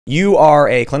You are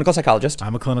a clinical psychologist.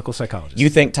 I'm a clinical psychologist. You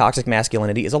think toxic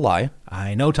masculinity is a lie.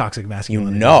 I know toxic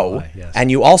masculinity is a lie, yes.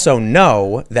 And you also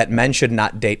know that men should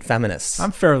not date feminists.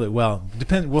 I'm fairly, well,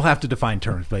 we'll have to define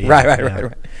terms, but yeah.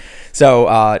 Right. So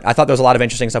I thought there was a lot of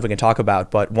interesting stuff we can talk about,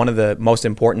 but one of the most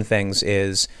important things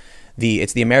is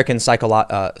it's the American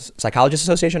Psychologist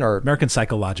Association, or American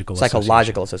Psychological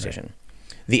Association.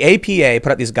 Right. The APA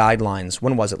put out these guidelines.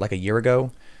 When was it? Like a year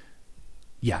ago?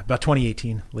 Yeah, about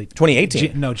 2018. Late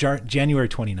 2018? January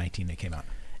 2019 they came out.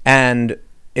 And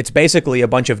it's basically a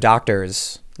bunch of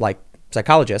doctors, like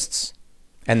psychologists,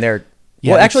 and they're...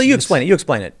 Yeah, well, actually, you explain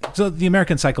it. So the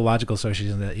American Psychological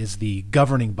Association is the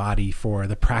governing body for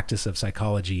the practice of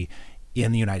psychology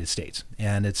in the United States.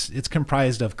 And it's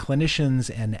comprised of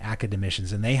clinicians and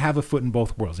academicians, and they have a foot in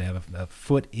both worlds. They have a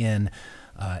foot in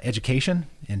education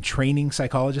and training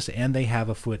psychologists, and they have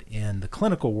a foot in the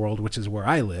clinical world, which is where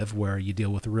I live, where you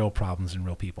deal with real problems and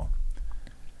real people.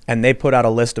 And they put out a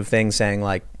list of things saying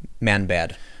like man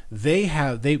bad.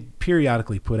 They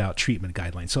periodically put out treatment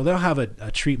guidelines. So they'll have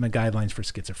a treatment guidelines for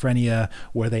schizophrenia,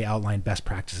 where they outline best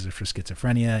practices for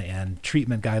schizophrenia, and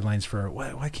treatment guidelines for,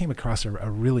 well, I came across a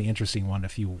really interesting one a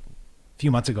few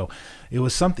months ago. It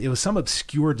was some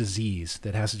obscure disease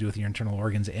that has to do with your internal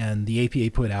organs, and the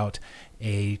APA put out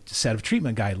a set of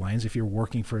treatment guidelines if you're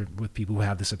working with people who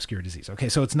have this obscure disease. Okay,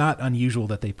 so it's not unusual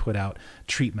that they put out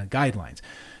treatment guidelines.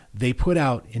 They put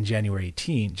out in January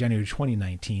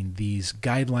 2019, these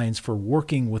guidelines for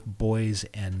working with boys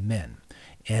and men.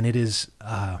 And it is...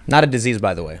 not a disease,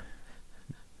 by the way.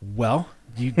 Well,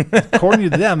 according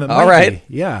to them, it might All right.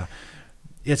 be. Yeah.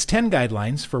 It's 10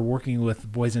 guidelines for working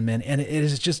with boys and men, and it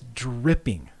is just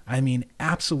dripping. I mean,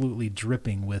 absolutely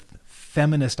dripping with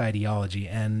feminist ideology.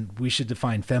 And we should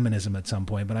define feminism at some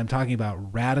point, but I'm talking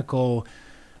about radical,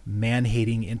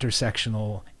 man-hating,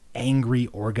 intersectional, angry,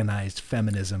 organized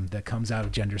feminism that comes out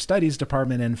of gender studies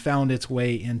department and found its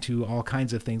way into all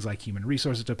kinds of things like human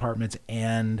resources departments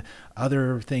and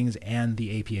other things, and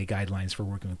the APA guidelines for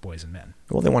working with boys and men.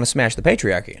 Well, they want to smash the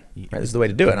patriarchy. Right? This is the way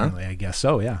to do it, huh? I guess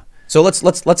so, yeah. So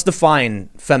let's define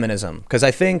feminism, because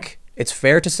I think it's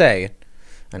fair to say,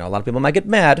 I know a lot of people might get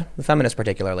mad, the feminists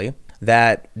particularly,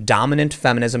 that dominant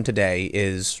feminism today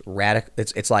is radical.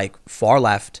 It's like far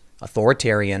left,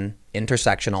 authoritarian,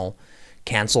 intersectional,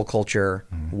 cancel culture,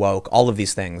 woke, all of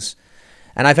these things.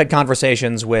 And I've had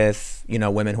conversations with,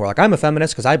 women who are like, I'm a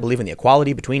feminist because I believe in the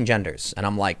equality between genders. And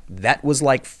I'm like, that was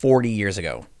like 40 years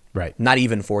ago. Right. Not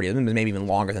even 40, maybe even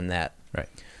longer than that. Right.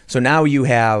 So now you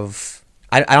have,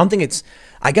 I don't think it's,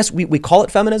 I guess we call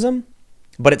it feminism,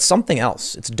 but it's something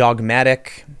else. It's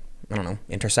dogmatic, I don't know,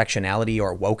 intersectionality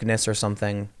or wokeness or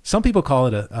something. Some people call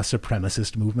it a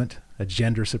supremacist movement, a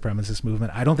gender supremacist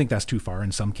movement. I don't think that's too far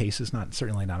in some cases,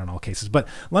 certainly not in all cases. But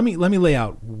let me lay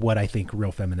out what I think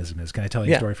real feminism is. Can I tell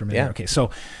you a story from there? Yeah. Okay,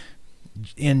 so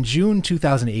in June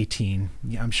 2018,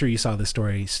 I'm sure you saw this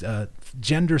story,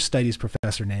 gender studies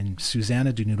professor named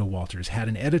Susanna Denuta Walters had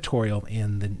an editorial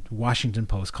in the Washington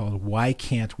Post called "Why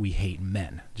Can't We Hate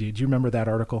Men?" Do you remember that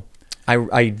article?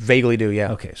 I vaguely do,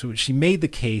 yeah. Okay, so she made the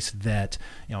case that,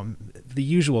 the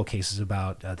usual cases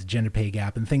about the gender pay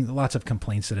gap and things, lots of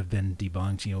complaints that have been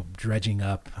debunked, dredging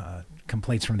up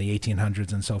complaints from the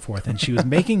 1800s and so forth. And she was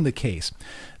making the case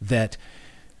that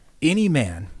any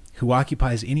man who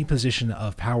occupies any position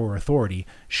of power or authority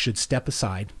should step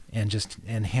aside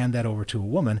and hand that over to a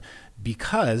woman,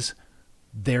 because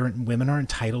women are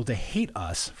entitled to hate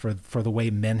us for the way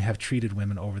men have treated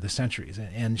women over the centuries.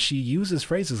 And she uses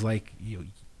phrases like,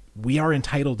 we are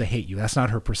entitled to hate you. That's not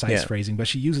her precise phrasing, but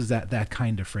she uses that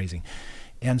kind of phrasing.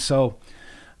 And so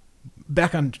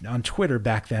back on Twitter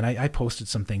back then, I posted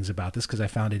some things about this because I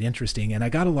found it interesting, and I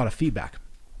got a lot of feedback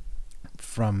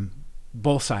from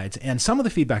both sides. And some of the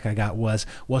feedback I got was,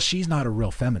 well, she's not a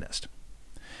real feminist.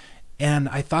 And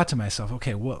I thought to myself,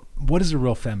 okay, well, what is a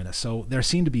real feminist? So there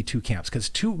seem to be two camps, because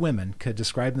two women could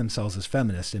describe themselves as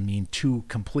feminists and mean two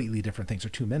completely different things, or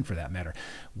two men for that matter.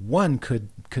 One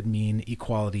could mean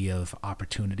equality of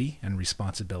opportunity and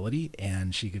responsibility,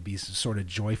 and she could be sort of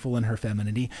joyful in her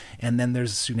femininity. And then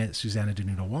there's Susanna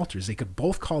Denuta Walters. They could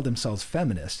both call themselves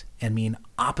feminists and mean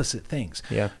opposite things.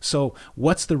 Yeah. So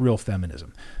what's the real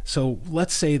feminism? So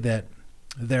let's say that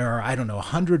there are,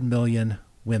 100 million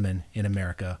women in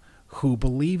America who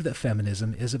believe that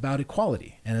feminism is about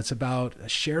equality, and it's about a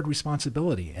shared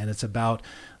responsibility, and it's about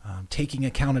taking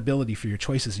accountability for your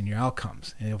choices and your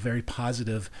outcomes, and a very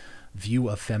positive view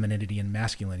of femininity and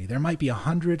masculinity. There might be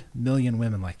 100 million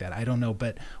women like that. I don't know,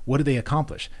 but what do they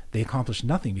accomplish? They accomplish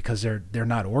nothing because they're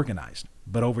not organized.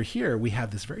 But over here, we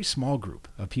have this very small group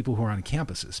of people who are on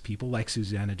campuses, people like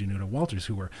Susanna Denuta Walters,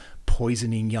 who are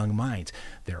poisoning young minds.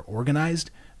 They're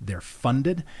organized, they're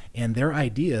funded, and their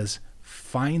ideas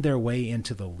find their way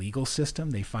into the legal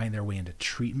system. They find their way into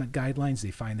treatment guidelines.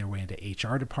 They find their way into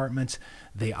HR departments.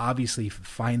 They obviously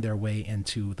find their way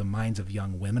into the minds of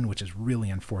young women, which is really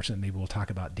unfortunate. Maybe we'll talk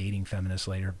about dating feminists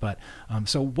later. But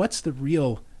so what's the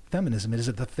real feminism? Is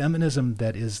it the feminism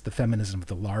that is the feminism of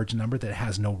the large number that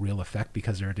has no real effect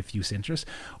because there are diffuse interests?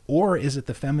 Or is it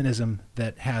the feminism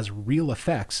that has real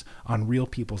effects on real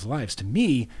people's lives? To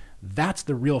me, that's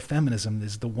the real feminism,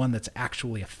 is the one that's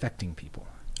actually affecting people.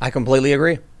 I completely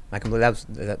agree.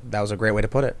 That was a great way to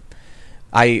put it.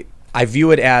 I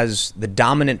view it as the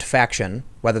dominant faction,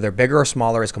 whether they're bigger or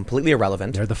smaller, is completely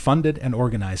irrelevant. They're the funded and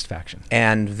organized faction.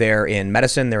 And they're in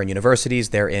medicine, they're in universities,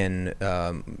 they're in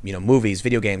movies,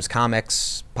 video games,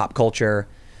 comics, pop culture.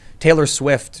 Taylor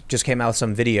Swift just came out with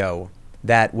some video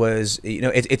that was,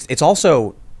 it's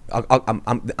also,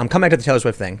 I'm coming back to the Taylor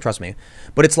Swift thing, trust me,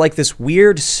 but it's like this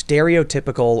weird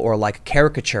stereotypical or like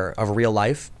caricature of real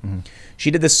life. Mm-hmm. She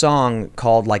did this song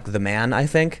called like The Man, I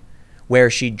think,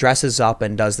 where she dresses up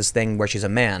and does this thing where she's a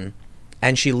man.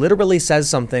 And she literally says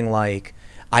something like,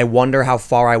 I wonder how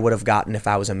far I would have gotten if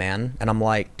I was a man. And I'm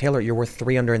like, Taylor, you're worth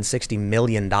 $360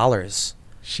 million.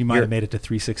 She might have made it to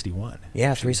 361.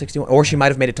 Yeah, 361. Or she might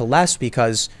have made it to less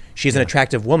because she's an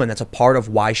attractive woman. That's a part of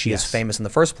why she is famous in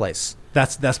the first place.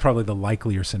 That's probably the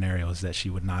likelier scenario, is that she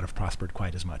would not have prospered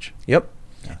quite as much. Yep.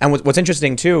 Yeah. And what's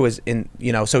interesting too is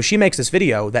so she makes this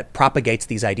video that propagates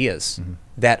these ideas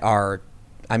that are,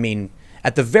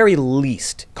 at the very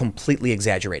least, completely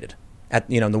exaggerated.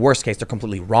 In the worst case, they're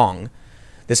completely wrong.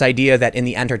 This idea that in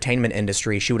the entertainment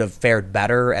industry, she would have fared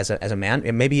better as a man,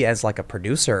 and maybe as like a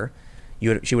producer,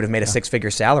 she would have made a six-figure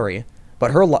salary.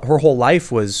 But her whole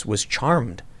life was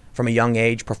charmed from a young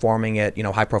age, performing at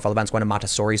high-profile events, going to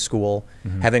Montessori school,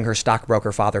 having her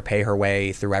stockbroker father pay her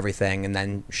way through everything, and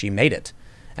then she made it.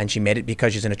 And she made it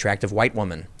because she's an attractive white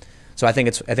woman. So I think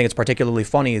it's particularly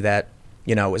funny that,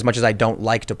 as much as I don't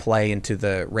like to play into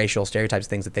the racial stereotypes,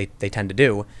 things that they tend to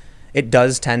do, it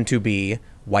does tend to be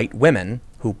white women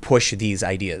who push these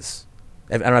ideas.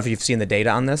 I don't know if you've seen the data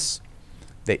on this.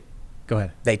 Go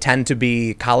ahead. They tend to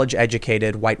be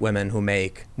college-educated white women who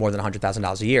make more than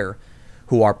 $100,000 a year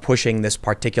who are pushing this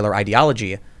particular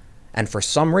ideology. And for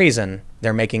some reason,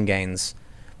 they're making gains.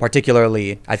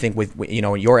 Particularly, I think with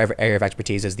your area of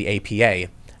expertise is the APA,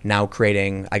 now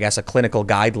creating, I guess, a clinical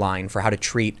guideline for how to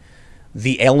treat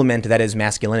the ailment that is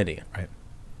masculinity. Right.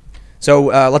 So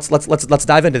let's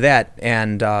dive into that.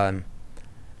 And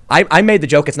I made the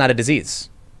joke it's not a disease.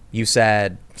 You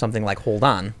said something like, hold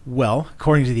on. Well,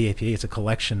 according to the APA, it's a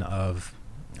collection of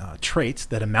traits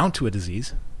that amount to a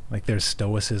disease. Like there's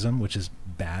stoicism, which is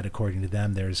bad according to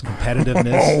them. There's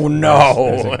competitiveness. Oh no.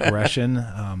 There's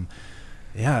aggression.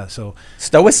 So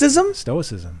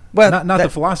Stoicism. Well, not the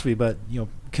philosophy, but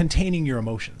containing your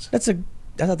emotions. I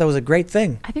thought that was a great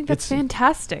thing. I think that's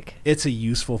fantastic. It's a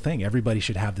useful thing. Everybody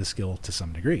should have this skill to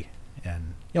some degree,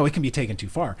 and it can be taken too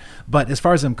far. But as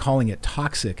far as them calling it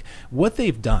toxic, what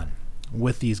they've done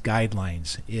with these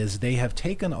guidelines is they have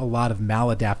taken a lot of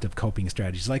maladaptive coping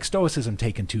strategies, like stoicism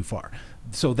taken too far.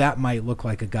 So that might look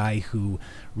like a guy who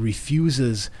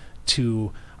refuses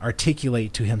to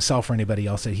articulate to himself or anybody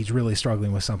else that he's really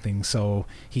struggling with something, so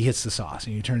he hits the sauce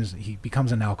and he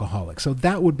becomes an alcoholic. So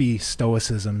that would be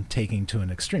stoicism taking to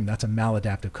an extreme. That's a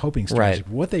maladaptive coping strategy.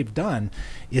 Right. What they've done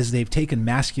is they've taken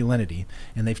masculinity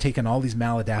and they've taken all these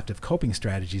maladaptive coping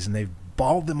strategies and they've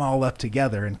balled them all up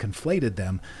together and conflated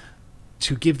them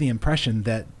to give the impression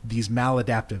that these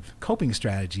maladaptive coping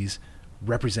strategies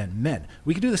represent men.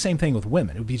 We could do the same thing with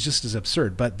women. It would be just as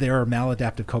absurd, but there are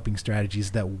maladaptive coping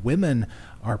strategies that women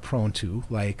are prone to,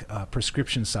 like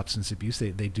prescription substance abuse.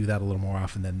 They do that a little more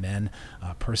often than men.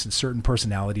 Certain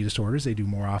personality disorders, they do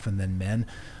more often than men.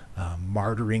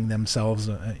 Martyring themselves,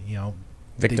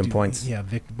 Victim points. Yeah,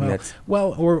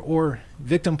 or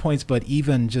victim points, but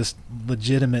even just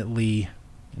legitimately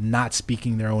not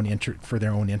speaking for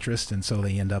their own interest, and so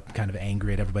they end up kind of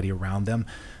angry at everybody around them.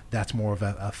 That's more of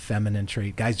a feminine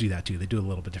trait. Guys do that too. They do it a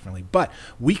little bit differently. But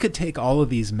we could take all of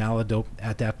these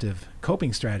maladaptive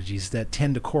coping strategies that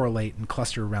tend to correlate and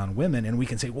cluster around women, and we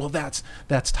can say, well, that's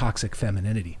toxic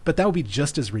femininity. But that would be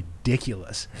just as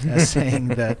ridiculous as saying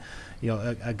that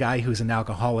a guy who's an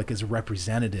alcoholic is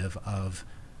representative of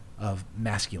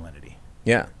masculinity.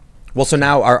 Yeah. Well, so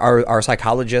now are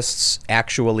psychologists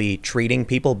actually treating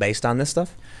people based on this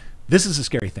stuff? This is a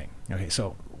scary thing. Okay,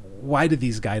 so why do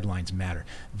these guidelines matter?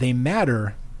 They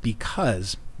matter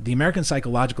because the American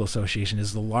Psychological Association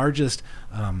is the largest,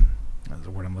 that's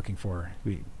the word I'm looking for.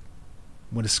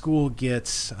 When a school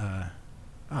gets,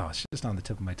 it's just on the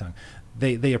tip of my tongue.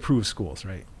 They approve schools,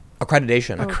 right?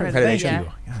 Accreditation. Thank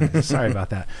you. God, sorry about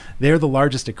that. They're the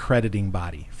largest accrediting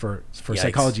body for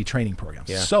psychology training programs.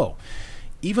 Yeah. So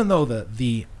even though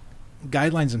the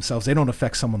guidelines themselves, they don't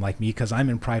affect someone like me because I'm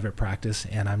in private practice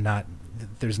and I'm not,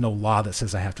 there's no law that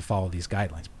says I have to follow these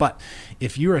guidelines. But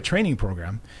if you're a training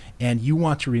program and you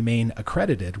want to remain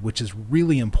accredited, which is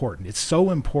really important, it's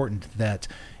so important that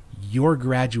your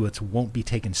graduates won't be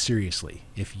taken seriously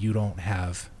if you don't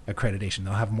have accreditation.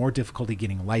 They'll have more difficulty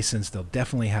getting licensed. They'll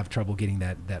definitely have trouble getting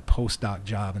that postdoc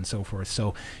job and so forth.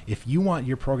 So if you want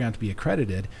your program to be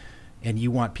accredited and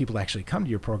you want people to actually come to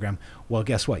your program, well,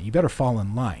 guess what? You better fall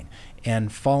in line.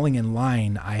 And falling in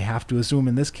line, I have to assume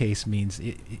in this case means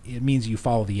it means you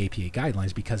follow the APA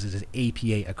guidelines because it is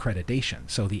APA accreditation.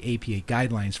 So the APA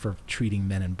guidelines for treating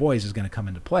men and boys is going to come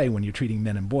into play when you're treating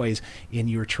men and boys in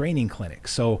your training clinic.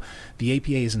 So the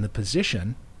APA is in the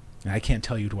position, and I can't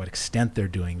tell you to what extent they're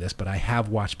doing this, but I have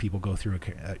watched people go through,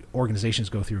 organizations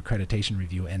go through accreditation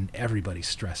review, and everybody's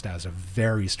stressed out. It's a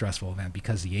very stressful event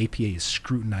because the APA is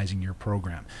scrutinizing your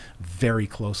program very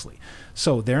closely.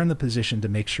 So they're in the position to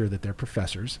make sure that their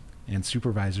professors and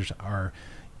supervisors are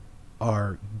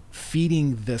force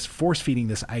feeding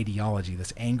this ideology,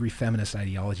 this angry feminist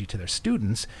ideology to their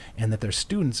students, and that their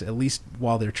students, at least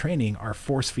while they're training, are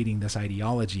force feeding this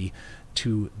ideology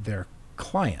to their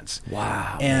clients.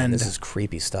 Wow. And man, this is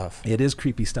creepy stuff. It is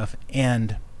creepy stuff.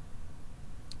 And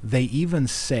they even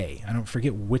say, I don't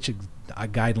forget which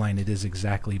guideline it is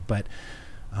exactly, but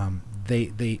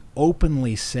they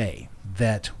openly say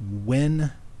that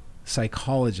when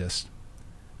psychologists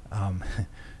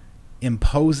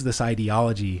impose this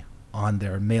ideology on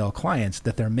their male clients,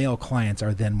 that their male clients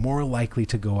are then more likely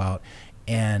to go out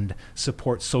and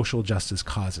support social justice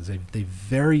causes. They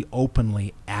very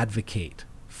openly advocate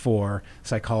for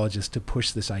psychologists to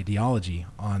push this ideology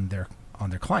on their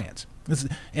clients.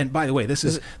 And by the way, this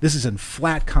is in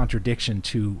flat contradiction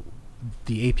to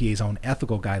the APA's own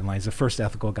ethical guidelines. The first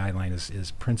ethical guideline is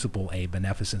Principle A,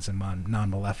 beneficence and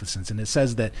non-maleficence, and it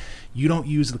says that you don't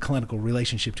use the clinical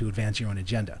relationship to advance your own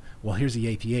agenda. Well, here's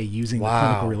the APA using the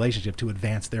clinical relationship to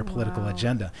advance their political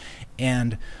agenda.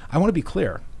 And I want to be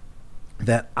clear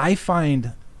that I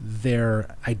find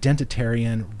their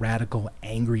identitarian, radical,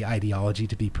 angry ideology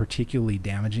to be particularly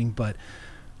damaging, but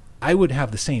I would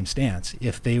have the same stance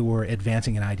if they were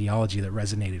advancing an ideology that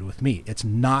resonated with me. It's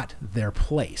not their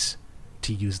place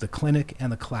to use the clinic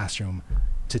and the classroom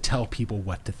to tell people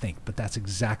what to think, but that's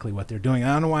exactly what they're doing.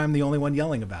 I don't know why I'm the only one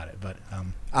yelling about it, but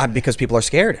because people are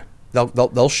scared.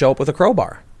 They'll show up with a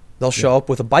crowbar. They'll show up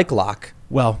with a bike lock.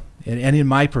 Well, and in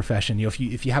my profession, if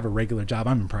you have a regular job,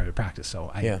 I'm in private practice,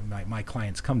 so my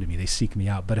clients come to me, they seek me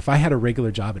out. But if I had a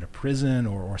regular job at a prison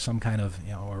or some kind of,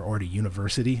 or at a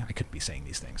university, I couldn't be saying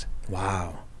these things.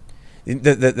 Wow.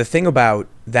 The thing about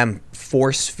them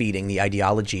force feeding the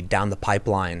ideology down the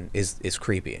pipeline is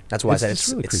creepy. That's why I said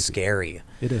it's really scary.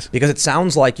 It is. Because it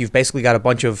sounds like you've basically got a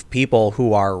bunch of people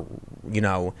who are,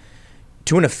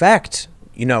 to an effect,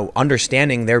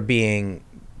 understanding they're being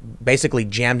basically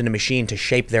jammed in a machine to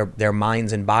shape their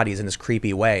minds and bodies in this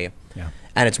creepy way. Yeah.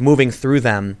 And it's moving through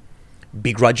them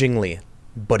begrudgingly,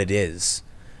 but it is.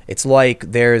 It's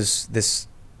like there's this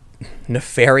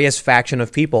nefarious faction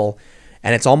of people,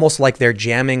 and it's almost like they're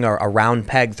jamming a round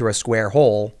peg through a square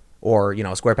hole, or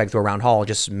a square peg through a round hole,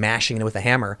 just smashing it with a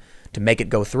hammer to make it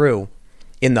go through,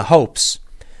 in the hopes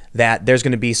that there's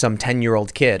going to be some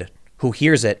 10-year-old kid who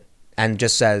hears it and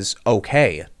just says,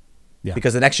 okay. Yeah.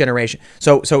 Because the next generation,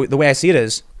 so the way I see it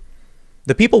is,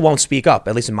 the people won't speak up,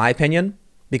 at least in my opinion,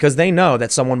 because they know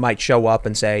that someone might show up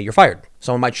and say, you're fired.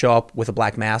 Someone might show up with a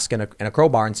black mask and a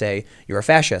crowbar and say, you're a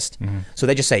fascist. Mm-hmm. So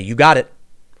they just say, you got it.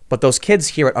 But those kids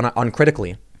hear it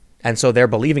uncritically, and so they're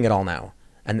believing it all now.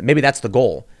 And maybe that's the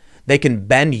goal. They can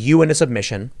bend you into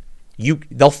submission.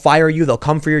 They'll fire you. They'll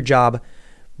come for your job.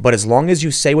 But as long as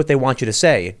you say what they want you to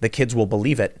say, the kids will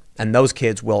believe it, and those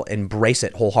kids will embrace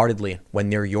it wholeheartedly when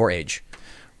they're your age.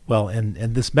 Well, and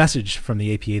this message from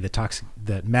the APA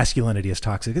that masculinity is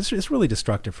toxic, it's really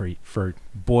destructive for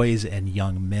boys and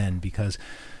young men, because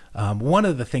one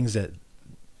of the things that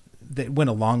went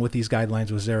along with these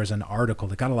guidelines was there was an article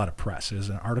that got a lot of press. There was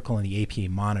an article in the APA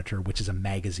Monitor, which is a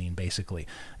magazine, basically.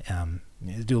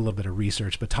 Do a little bit of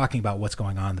research, but talking about what's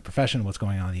going on in the profession, what's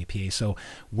going on in the APA. So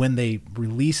when they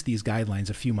released these guidelines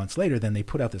a few months later, then they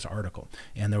put out this article.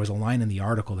 And there was a line in the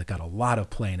article that got a lot of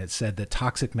play, and it said that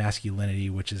toxic masculinity,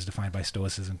 which is defined by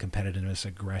stoicism, competitiveness,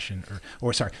 aggression,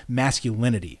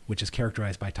 masculinity, which is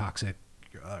characterized by toxic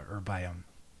or by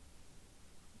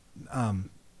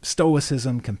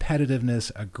stoicism,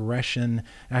 competitiveness, aggression,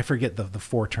 and I forget the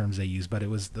four terms they use, but it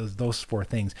was those four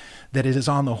things, that it is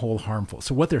on the whole harmful.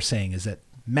 So what they're saying is that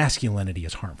masculinity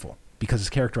is harmful because it's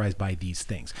characterized by these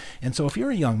things. And so if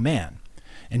you're a young man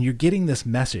and you're getting this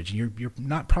message, you're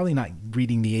probably not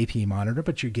reading the APA monitor,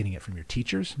 but you're getting it from your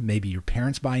teachers. Maybe your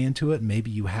parents buy into it.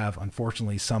 Maybe you have,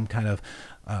 unfortunately, some kind of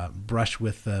brush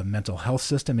with the mental health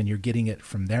system, and you're getting it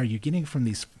from there. You're getting it from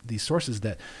these sources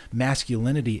that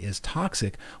masculinity is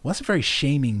toxic. Well, that's a very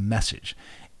shaming message.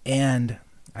 And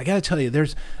I got to tell you,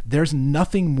 there's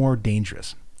nothing more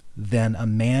dangerous than a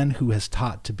man who has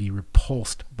taught to be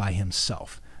repulsed by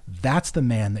himself. That's the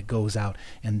man that goes out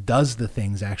and does the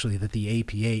things actually that the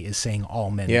APA is saying all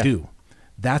men do.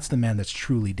 That's the man that's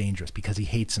truly dangerous because he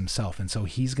hates himself. And so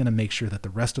he's going to make sure that the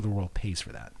rest of the world pays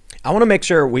for that. I want to make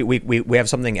sure we have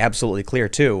something absolutely clear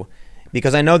too,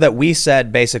 because I know that we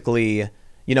said basically,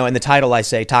 you know, in the title I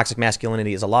say toxic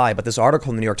masculinity is a lie, but this article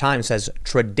in the New York Times says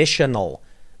traditional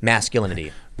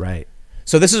masculinity. Right.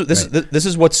 So this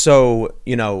is what's so,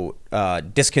 you know,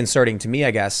 disconcerting to me,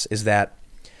 I guess, is that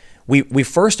we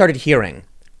first started hearing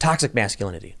toxic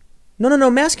masculinity. No,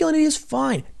 masculinity is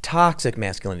fine. Toxic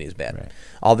masculinity is bad. Right.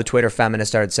 All the Twitter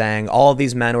feminists started saying, all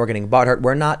these men who are getting butthurt,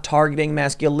 we're not targeting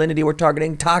masculinity, we're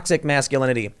targeting toxic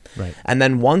masculinity. Right. And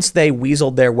then once they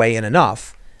weaseled their way in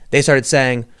enough, they started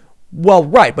saying, well,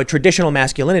 right, but traditional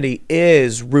masculinity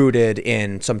is rooted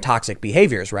in some toxic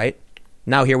behaviors, right?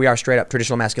 Now here we are, straight up,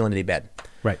 traditional masculinity bad.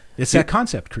 Right. It's that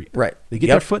concept creep. Right. They get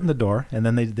their foot in the door, and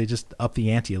then they just up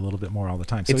the ante a little bit more all the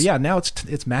time. So now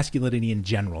it's masculinity in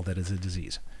general that is a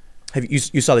disease. You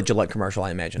saw the Gillette commercial,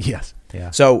 I imagine. Yes. Yeah.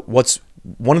 So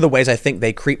one of the ways I think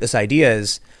they creep this idea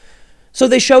is, so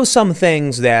they show some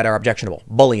things that are objectionable.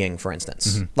 Bullying, for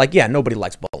instance. Mm-hmm. Like, yeah, nobody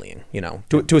likes bullying, you know,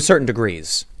 to a certain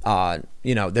degrees.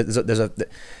 You know,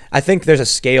 I think there's a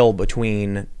scale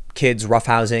between kids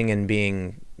roughhousing and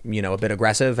being, you know, a bit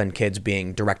aggressive, and kids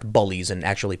being direct bullies and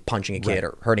actually punching a kid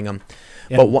or hurting them.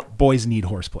 And but boys need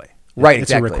horseplay. Right,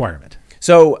 it's exactly. a requirement.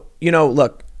 So, you know,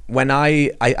 look, when I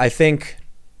think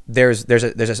there's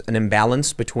an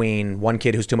imbalance between one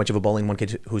kid who's too much of a bully and one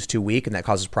kid who's too weak, and that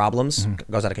causes problems,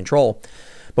 goes out of control.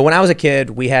 But when I was a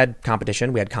kid, we had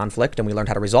competition, we had conflict, and we learned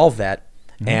how to resolve that.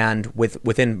 And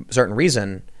within certain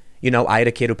reason, you know, I had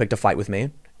a kid who picked a fight with me,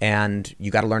 and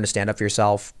you got to learn to stand up for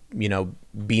yourself, you know,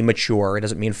 be mature. It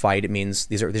doesn't mean fight. It means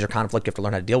these are conflict you have to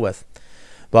learn how to deal with.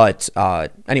 But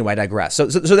anyway, I digress. So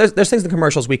there's things in the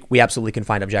commercials we absolutely can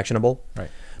find objectionable. Right.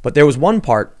 But there was one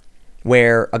part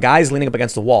where a guy's leaning up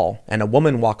against the wall and a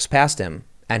woman walks past him,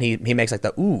 and he makes like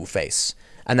the ooh face.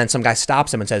 And then some guy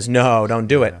stops him and says, no, don't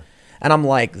do it. And I'm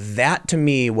like, that to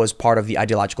me was part of the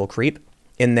ideological creep,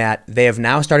 in that they have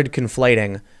now started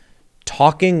conflating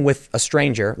talking with a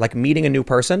stranger, like meeting a new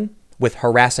person, with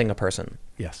harassing a person.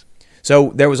 Yes.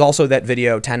 So there was also that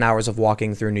video, 10 hours of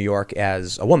walking through New York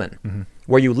as a woman,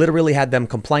 where you literally had them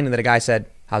complaining that a guy said,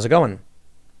 how's it going?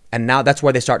 And now that's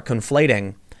where they start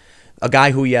conflating a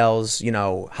guy who yells, you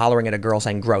know, hollering at a girl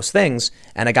saying gross things,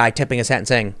 and a guy tipping his hat and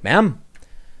saying, ma'am.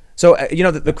 So, you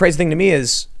know, the crazy thing to me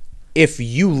is, if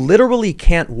you literally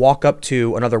can't walk up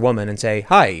to another woman and say,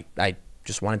 hi, I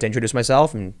just wanted to introduce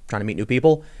myself and trying to meet new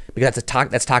people, because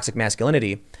that's toxic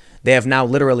masculinity. They have now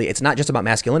literally, it's not just about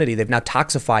masculinity, they've now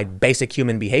toxified basic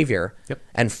human behavior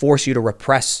and force you to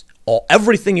repress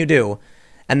everything you do.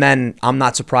 And then I'm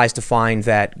not surprised to find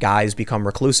that guys become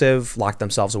reclusive, lock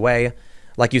themselves away.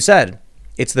 Like you said,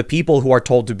 it's the people who are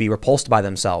told to be repulsed by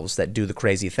themselves that do the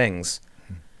crazy things.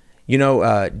 You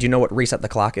know, do you know what reset the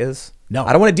clock is? No.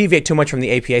 I don't want to deviate too much from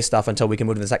the APA stuff until we can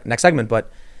move to the next segment,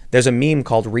 but there's a meme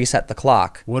called reset the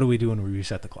clock. What do we do when we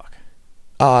reset the clock?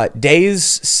 Days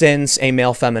since a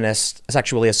male feminist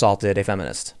sexually assaulted a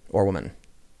feminist or woman.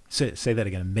 Say that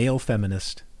again. A male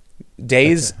feminist.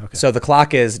 Days. Okay. So the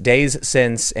clock is days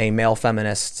since a male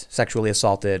feminist sexually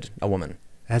assaulted a woman.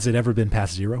 Has it ever been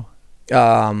past 0?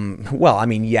 Well, I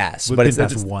mean, yes, but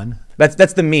that's 1.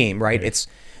 That's the meme, right?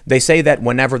 They say that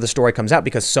whenever the story comes out,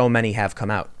 because so many have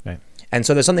come out. Right. And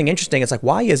so there's something interesting. It's like,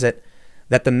 why is it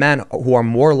that the men who are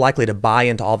more likely to buy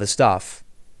into all this stuff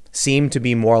seem to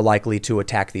be more likely to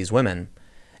attack these women?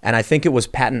 And I think it was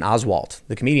Patton Oswalt,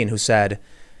 the comedian, who said,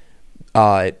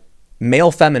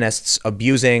 male feminists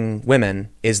abusing women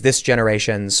is this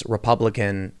generation's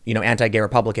Republican, you know, anti-gay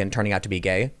Republican turning out to be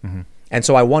gay. And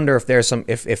so I wonder if there's some,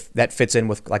 if that fits in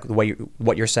with like the way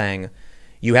what you're saying.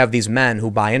 You have these men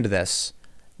who buy into this.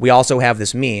 We also have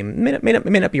this meme,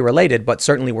 may not be related, but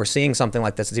certainly we're seeing something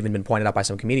like this that's even been pointed out by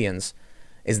some comedians.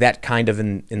 Is that kind of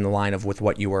in the line of with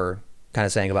what you were kind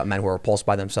of saying about men who are repulsed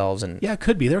by themselves? And yeah, it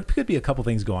could be. There could be a couple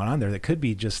things going on there. That could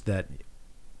be just that,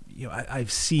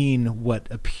 I've seen what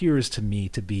appears to me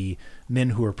to be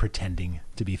men who are pretending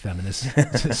to be feminists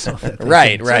so that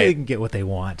they can get what they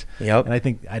want. Yep.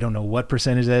 And I don't know what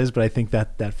percentage that is, but I think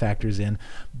that factors in.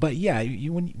 But yeah,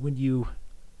 when you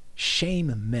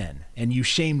shame men and you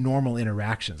shame normal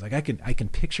interactions, like I can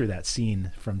picture that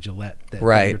scene from Gillette that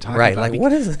you're talking about. Like,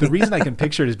 what is it? The reason I can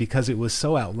picture it is because it was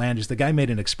so outlandish. The guy made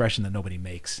an expression that nobody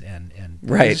makes, and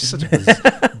right. It's just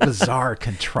such a bizarre,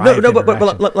 contrived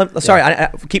but sorry, I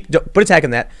put a tag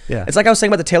on that. Yeah. It's like I was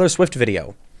saying about the Taylor Swift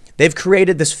video. They've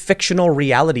created this fictional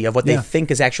reality of what they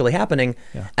think is actually happening,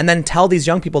 and then tell these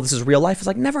young people this is real life. It's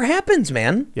like, never happens,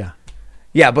 man.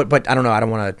 Yeah, but I don't know. I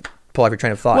don't want to pull every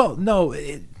train of thought. Well, no,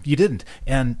 you didn't.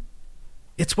 And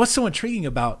it's what's so intriguing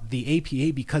about the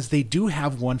APA, because they do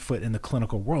have one foot in the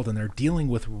clinical world and they're dealing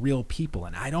with real people.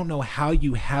 And I don't know how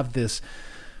you have this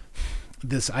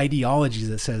ideology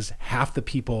that says half the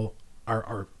people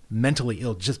are mentally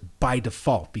ill just by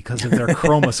default because of their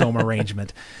chromosome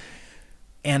arrangement,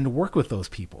 and work with those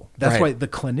people. That's why the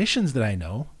clinicians that I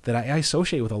know, that I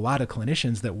associate with a lot of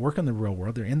clinicians that work in the real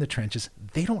world, they're in the trenches,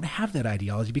 they don't have that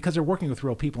ideology because they're working with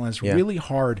real people. And it's really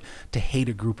hard to hate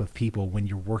a group of people when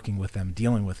you're working with them,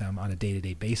 dealing with them on a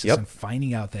day-to-day basis, and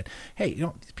finding out that, hey,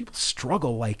 these people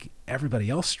struggle like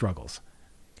everybody else struggles.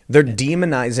 They're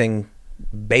demonizing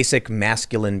basic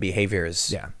masculine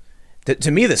behaviors. Yeah.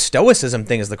 To me, the stoicism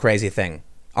thing is the crazy thing.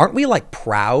 Aren't we like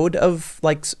proud of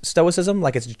like stoicism?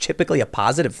 Like it's typically a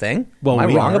positive thing. Well, am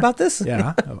I wrong about this?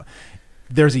 Yeah.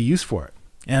 There's a use for it.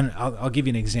 And I'll give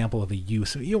you an example of a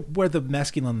use where the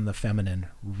masculine and the feminine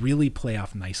really play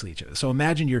off nicely each other. So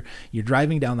imagine you're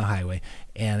driving down the highway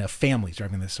and a family's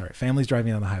driving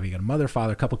down the highway. You got a mother,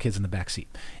 father, a couple kids in the back seat,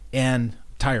 and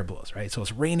tire blows, right? So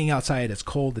it's raining outside, it's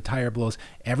cold, the tire blows,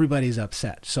 everybody's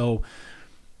upset. So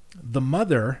the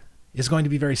mother is going to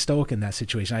be very stoic in that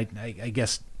situation. I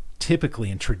guess typically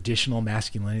in traditional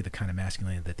masculinity, the kind of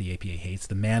masculinity that the APA hates,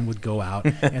 the man would go out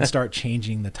and start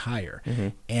changing the tire.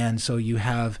 And so you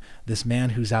have this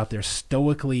man who's out there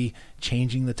stoically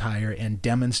changing the tire and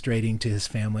demonstrating to his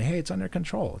family, hey, it's under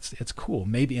control. It's cool.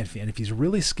 Maybe, and if he's a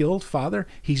really skilled father,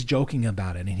 he's joking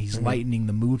about it and he's lightening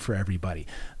the mood for everybody.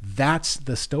 That's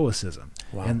the stoicism.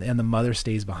 Wow. And the mother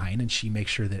stays behind and she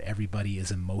makes sure that everybody is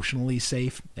emotionally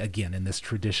safe. Again, in this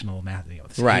traditional,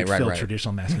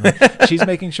 traditional masculinity, she's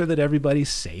making sure that everybody's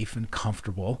safe and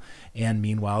comfortable. And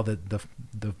meanwhile, the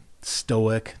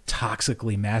stoic,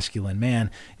 toxically masculine man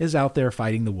is out there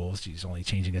fighting the wolves. He's only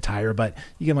changing a tire, but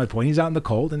you get my point. He's out in the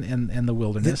cold and the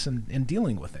wilderness and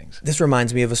dealing with things. This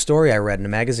reminds me of a story I read in a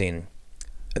magazine.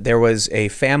 There was a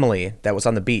family that was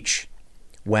on the beach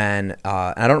when,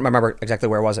 I don't remember exactly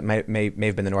where it was. It may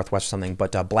have been the Northwest or something,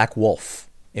 but a black wolf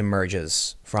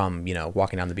emerges from,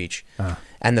 walking down the beach.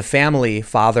 And the family,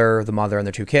 father, the mother, and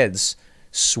their two kids,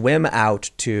 swim out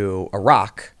to a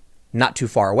rock not too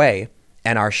far away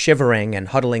and are shivering and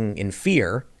huddling in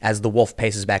fear as the wolf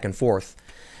paces back and forth.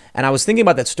 And I was thinking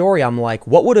about that story. I'm like,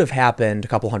 what would have happened a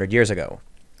couple hundred years ago?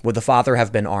 Would the father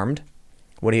have been armed?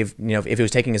 Would he have, if he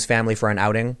was taking his family for an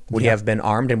outing, would he have been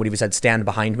armed and would he have said, stand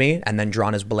behind me, and then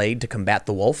drawn his blade to combat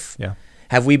the wolf? Yeah.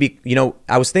 Have we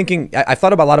I was thinking, I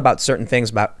thought about a lot about certain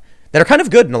things that are kind of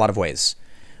good in a lot of ways.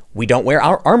 We don't wear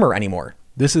our armor anymore.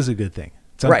 This is a good thing.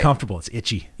 It's uncomfortable. It's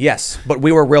itchy. Yes, but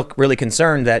we were really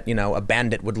concerned that, a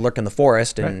bandit would lurk in the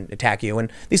forest and attack you.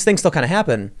 And these things still kind of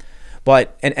happen.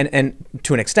 But, and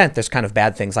to an extent, there's kind of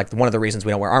bad things. Like one of the reasons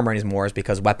we don't wear armor anymore is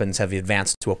because weapons have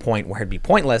advanced to a point where it'd be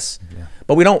pointless. Yeah.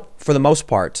 But we don't, for the most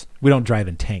part. We don't drive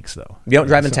in tanks, though. We don't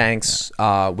drive in tanks.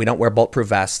 We don't wear bulletproof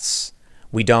vests.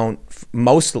 We don't,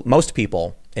 most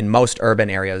people in most urban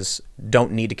areas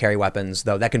don't need to carry weapons,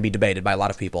 though that can be debated by a lot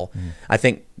of people. I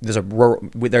think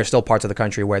there's still parts of the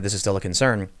country where this is still a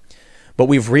concern. But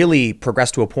we've really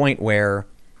progressed to a point where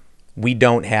we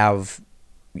don't have,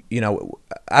 I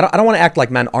don't want to act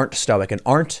like men aren't stoic and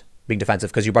aren't being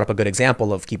defensive, because you brought up a good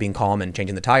example of keeping calm and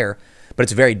changing the tire. But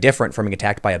it's very different from being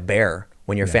attacked by a bear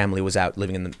when your family was out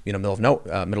living in the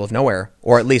middle of nowhere,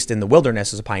 or at least in the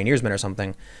wilderness as a pioneersman or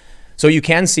something. So you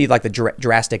can see like the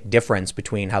drastic difference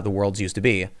between how the worlds used to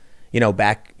be.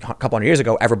 Back a couple hundred years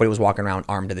ago, everybody was walking around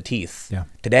armed to the teeth. Yeah.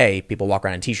 Today, people walk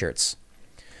around in t-shirts.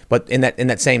 But in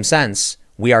that same sense,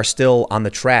 we are still on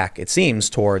the track, it seems,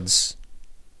 towards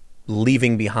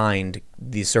leaving behind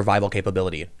the survival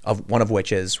capability, of one of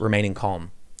which is remaining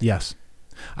calm. Yes.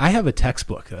 I have a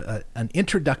textbook, an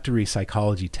introductory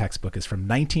psychology textbook. Is from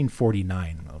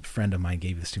 1949. A friend of mine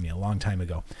gave this to me a long time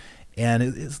ago. And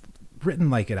it's written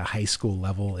like at a high school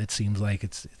level. It seems like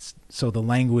it's so the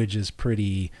language is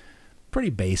pretty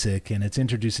basic, and it's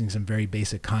introducing some very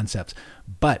basic concepts.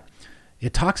 But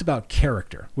it talks about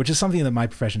character, which is something that my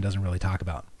profession doesn't really talk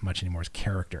about much anymore, is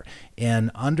character.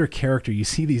 And under character, you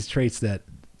see these traits that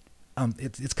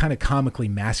it's kind of comically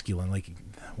masculine. Like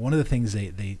one of the things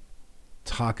they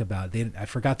talk about, I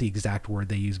forgot the exact word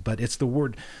they use, but it's the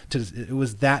word it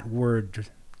was that word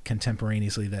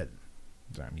contemporaneously that,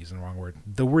 sorry, I'm using the wrong word.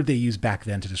 The word they used back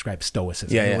then to describe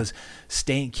stoicism. It was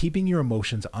keeping your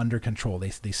emotions under control.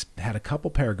 They had a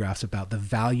couple paragraphs about the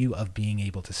value of being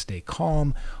able to stay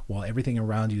calm while everything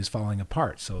around you is falling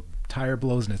apart. So tire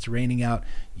blows and it's raining out,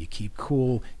 you keep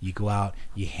cool, you go out,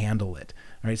 you handle it.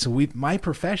 All right. So my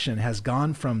profession has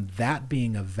gone from that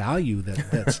being a value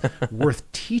that's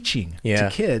worth teaching to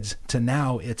kids to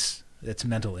now it's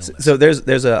mental illness. So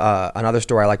there's another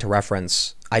story I like to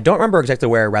reference. I don't remember exactly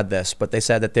where I read this, but they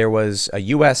said that there was a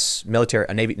U.S.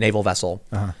 naval vessel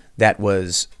that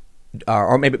was,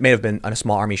 or maybe it may have been a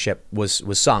small Army ship, was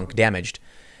sunk, damaged,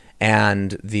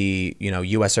 and the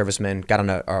U.S. servicemen got on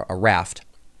a raft,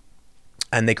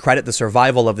 and they credit the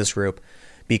survival of this group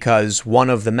because one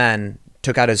of the men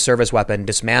took out his service weapon,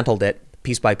 dismantled it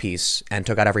piece by piece, and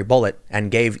took out every bullet,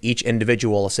 and gave each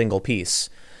individual a single piece.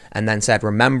 And then said,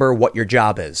 remember what your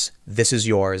job is. This is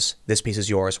yours. This piece is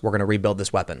yours. We're going to rebuild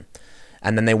this weapon.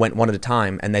 And then they went one at a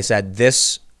time, and they said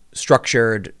this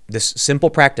simple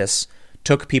practice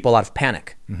took people out of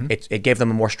panic. It gave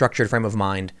them a more structured frame of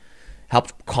mind,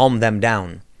 helped calm them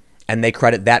down. And they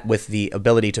credit that with the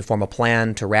ability to form a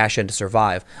plan, to ration, to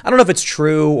survive. I don't know if it's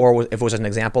true or if it was an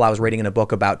example I was reading in a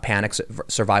book about panic,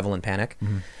 survival and panic.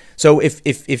 So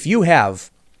if you have,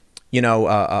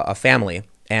 a family,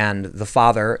 and the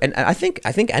father, and I think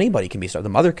anybody can be so. The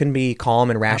mother can be calm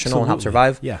and rational and help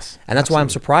survive. Yes, and that's why I'm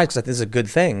surprised, because I think this is a good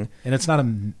thing. And it's not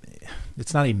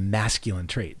a masculine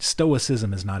trait.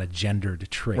 Stoicism is not a gendered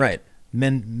trait. Right.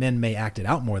 Men may act it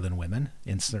out more than women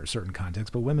in certain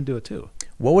contexts, but women do it too.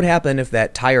 What would happen if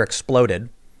that tire exploded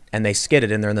and they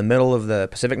skidded and they're in the middle of the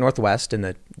Pacific Northwest in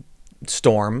the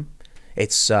storm?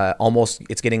 It's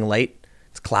getting late.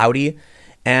 It's cloudy.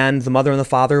 And the mother and the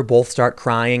father both start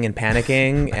crying and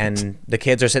panicking, and the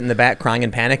kids are sitting in the back crying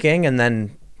and panicking, and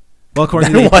then... Well,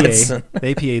 according to the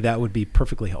APA, that would be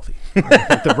perfectly healthy.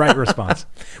 The right response.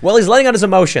 Well, he's letting out his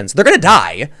emotions. They're going to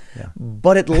die,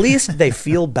 but at least they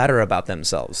feel better about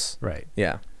themselves. Right.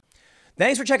 Yeah.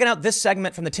 Thanks for checking out this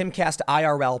segment from the Timcast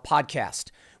IRL podcast.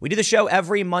 We do the show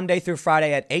every Monday through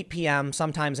Friday at 8 p.m.,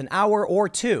 sometimes an hour or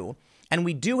two. And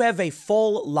we do have a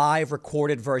full live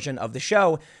recorded version of the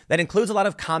show that includes a lot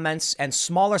of comments and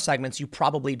smaller segments you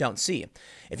probably don't see.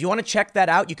 If you want to check that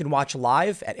out, you can watch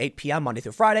live at 8 p.m. Monday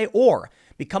through Friday, or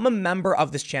become a member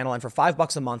of this channel. And for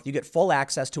 $5 a month, you get full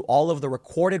access to all of the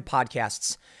recorded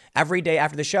podcasts. Every day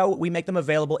after the show, we make them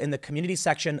available in the community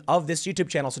section of this YouTube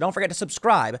channel. So don't forget to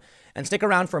subscribe and stick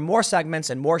around for more segments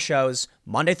and more shows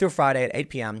Monday through Friday at 8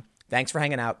 p.m. Thanks for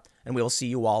hanging out, and we will see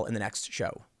you all in the next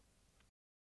show.